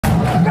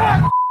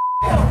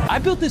I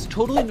built this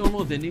totally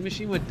normal vending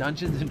machine with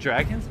Dungeons and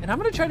Dragons, and I'm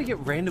gonna try to get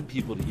random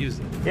people to use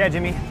it. Yeah,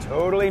 Jimmy,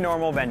 totally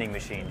normal vending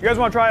machine. You guys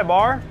wanna try a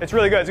bar? It's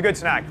really good, it's a good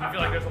snack. I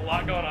feel like there's a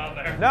lot going on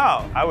there.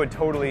 No, I would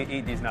totally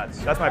eat these nuts.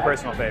 That's my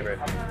personal favorite.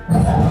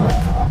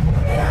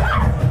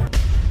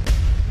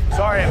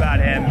 Sorry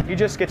about him. He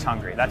just gets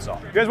hungry, that's all.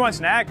 You guys want a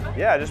snack?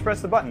 Yeah, just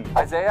press the button.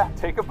 Isaiah,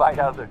 take a bite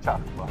out of their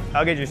chocolate bar.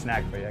 I'll get you a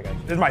snack for you, I guess.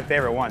 This is my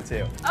favorite one,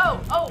 too.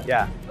 Oh.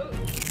 Yeah.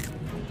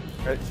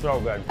 It's so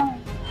good.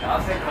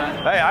 I'll take one.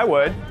 Hey, I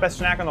would. Best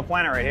snack on the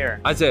planet right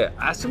here. Isaiah,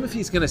 ask him if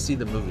he's gonna see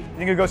the movie.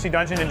 You could go see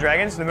Dungeons and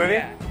Dragons, the movie?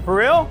 Yeah. For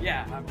real?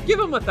 Yeah. Give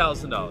him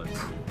 $1,000.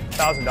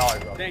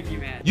 $1,000, bro. Thank you,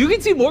 man. You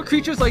can see more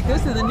creatures like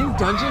this in the new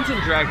Dungeons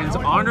and Dragons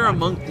Honor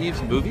Among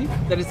Thieves movie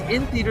that is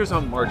in theaters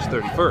on March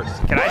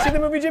 31st. Can I see the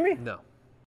movie, Jimmy? No.